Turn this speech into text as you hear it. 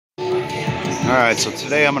Alright, so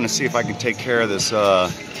today I'm going to see if I can take care of this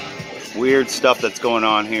weird stuff that's going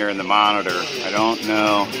on here in the monitor. I don't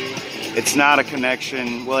know. It's not a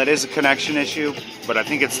connection. Well, it is a connection issue, but I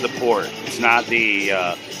think it's the port. It's not the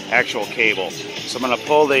actual cable. So I'm going to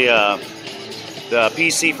pull the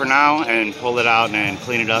PC for now and pull it out and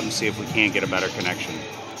clean it up and see if we can't get a better connection.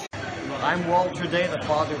 I'm Walter Day, the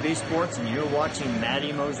father of esports, and you're watching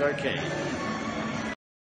Matty Mo's Arcade.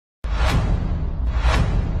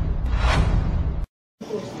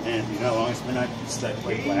 And you know how long it's been since I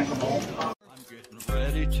played Whac-A-Mole? I'm getting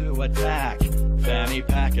ready to attack, fanny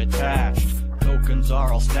pack attached. Tokens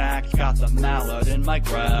are all stacked, got the mallet in my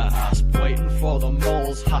grasp. Waiting for the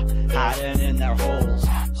moles, hiding in their holes.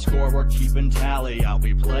 Score, we're keeping tally, I'll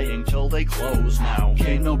be playing till they close now.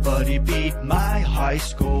 Can't nobody beat my high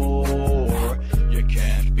score. You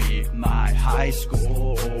can't beat my high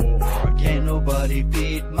score. Can't nobody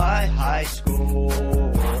beat my high score.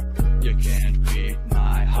 You can't beat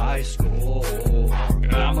my high score.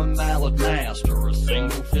 I'm a mallet master, a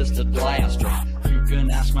single-fisted blaster. You can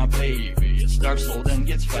ask my baby, it starts slow then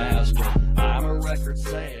gets faster. I'm a record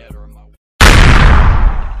setter.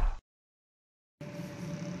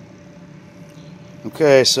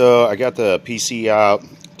 Okay, so I got the PC out,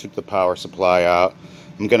 took the power supply out.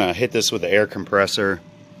 I'm gonna hit this with the air compressor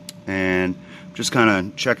and just kind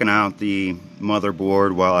of checking out the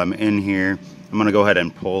motherboard while I'm in here. I'm gonna go ahead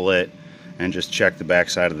and pull it and just check the back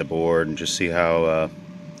side of the board and just see how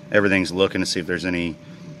everything's looking, to see if there's any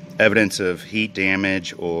evidence of heat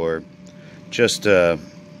damage or just I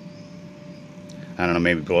don't know,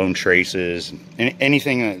 maybe blown traces,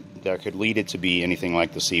 anything that could lead it to be anything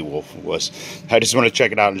like the Seawolf was. I just want to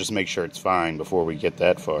check it out and just make sure it's fine before we get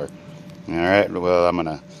that far. Alright, well, I'm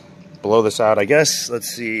gonna blow this out, I guess. Let's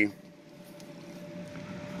see.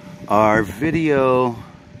 Our video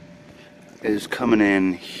is coming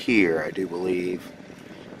in here, I do believe.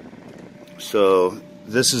 So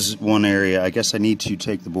this is one area. I guess I need to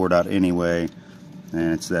take the board out anyway,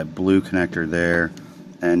 and it's that blue connector there,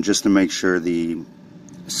 and just to make sure the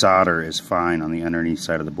solder is fine on the underneath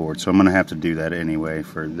side of the board. So I'm gonna have to do that anyway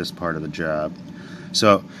for this part of the job.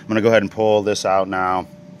 So I'm gonna go ahead and pull this out now,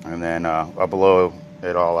 and then I'll blow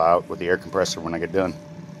it all out with the air compressor when I get done.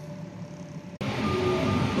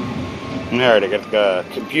 Alright, I got the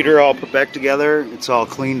computer all put back together. It's all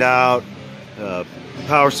cleaned out.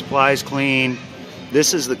 Power supply is clean.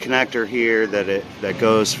 This is the connector here that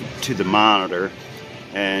goes to the monitor.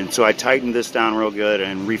 And so I tightened this down real good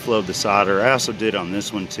and reflowed the solder. I also did on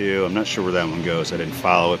this one too. I'm not sure where that one goes. I didn't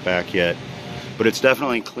follow it back yet. But it's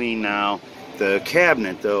definitely clean now. The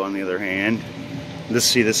cabinet though, on the other hand,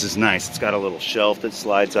 this is nice. It's got a little shelf that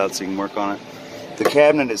slides out so you can work on it. The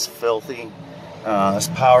cabinet is filthy. This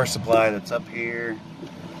power supply that's up here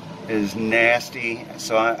is nasty.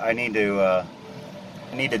 So I need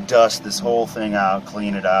to dust this whole thing out,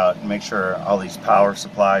 clean it out, and make sure all these power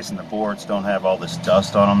supplies and the boards don't have all this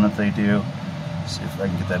dust on them that they do. See if I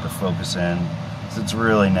can get that to focus in. It's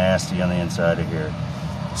really nasty on the inside of here.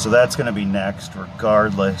 So that's going to be next,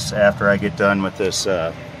 regardless, after I get done with this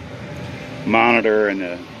monitor and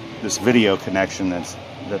this video connection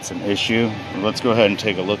that's an issue. Let's go ahead and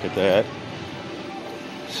take a look at that.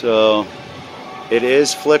 So it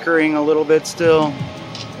is flickering a little bit still.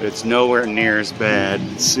 It's nowhere near as bad.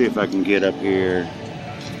 Let's see if I can get up here.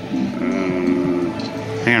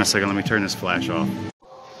 Hang on a second, let me turn this flash off.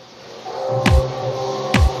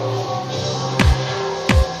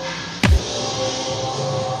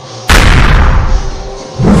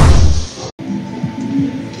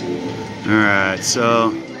 Alright,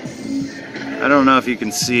 so I don't know if you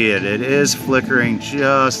can see it. It is flickering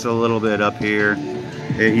just a little bit up here.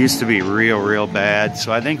 It used to be real bad,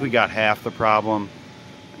 so I think we got half the problem.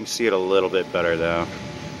 You can see it a little bit better though.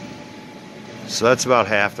 So that's about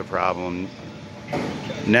half the problem.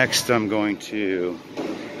 Next I'm going to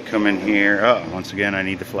come in here. Oh, once again I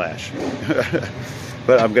need the flash.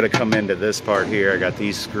 But I'm going to come into this part here. I got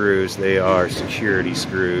these screws. They are security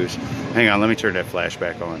screws. Hang on, let me turn that flash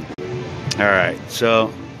back on. Alright,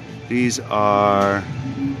 so these are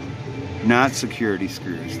not security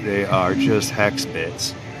screws. They are just hex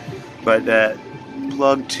bits. But that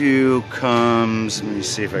plug 2 comes, let me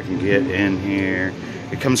see if I can get in here.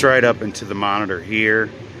 It comes right up into the monitor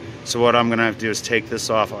here. So what I'm gonna have to do is take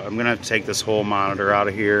this off. I'm gonna have to take this whole monitor out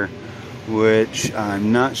of here, which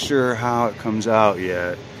I'm not sure how it comes out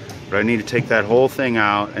yet. But I need to take that whole thing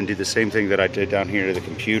out and do the same thing that I did down here to the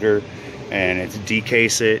computer, and it's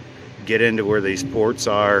decase it, get into where these ports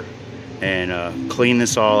are, and clean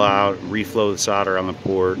this all out, reflow the solder on the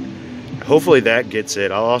port. Hopefully that gets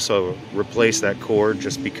it. I'll also replace that cord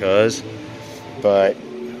just because, but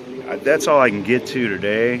that's all I can get to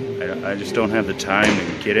today. I just don't have the time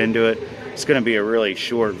to get into it. It's going to be a really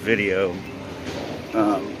short video.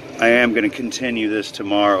 I am going to continue this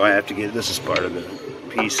tomorrow. I have to get, this is part of the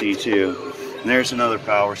PC too. And there's another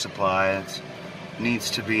power supply. It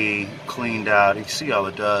needs to be cleaned out. You can see all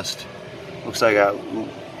the dust. Looks like I got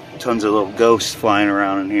tons of little ghosts flying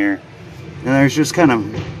around in here. And there's just kind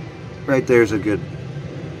of, right there's a good,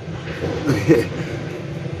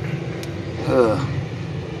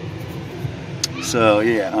 so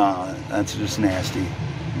yeah, that's just nasty.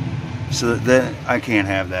 So that I can't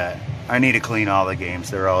have that. I need to clean all the games.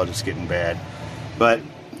 They're all just getting bad. But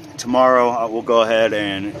tomorrow we'll go ahead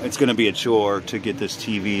and it's going to be a chore to get this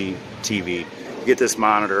get this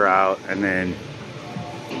monitor out, and then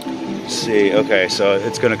see. Okay, so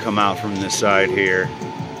it's going to come out from this side here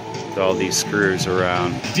with all these screws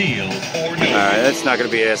around. Deal or no? All right, that's not going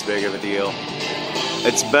to be as big of a deal.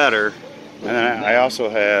 It's better. And then I also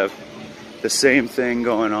have the same thing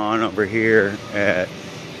going on over here at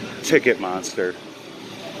Ticket Monster,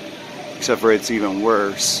 except for it's even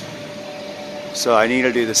worse. So I need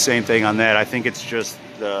to do the same thing on that. I think it's just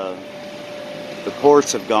the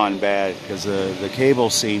ports have gone bad because the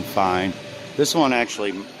cables seem fine. This one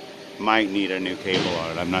actually might need a new cable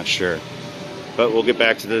on it, I'm not sure. But we'll get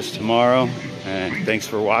back to this tomorrow, and thanks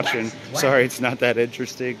for watching. Sorry it's not that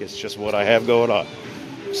interesting, it's just what I have going on.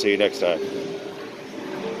 See you next time.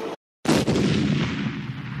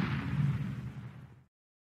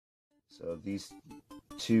 So these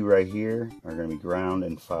two right here are going to be ground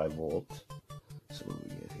and 5 volts. So what do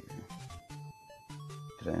we get here?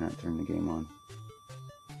 Did I not turn the game on?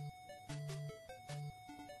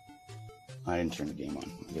 I didn't turn the game on.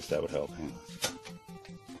 I guess that would help. Hang on.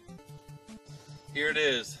 Here it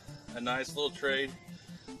is, a nice little trade.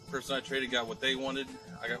 The person I traded got what they wanted,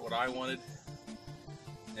 I got what I wanted,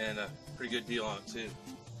 and a pretty good deal on it too.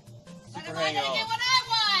 Super hang on. Get what I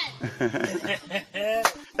want.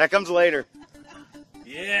 That comes later.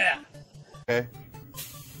 Yeah. Okay.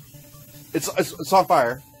 It's on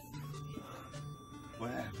fire.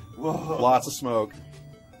 Whoa. Lots of smoke.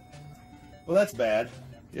 Well, that's bad.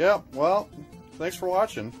 Yeah, well, thanks for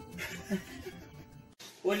watching.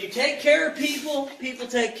 When you take care of people, people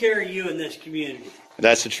take care of you in this community.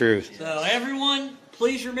 That's the truth. So everyone,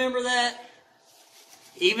 please remember that.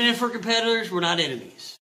 Even if we're competitors, we're not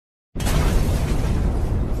enemies.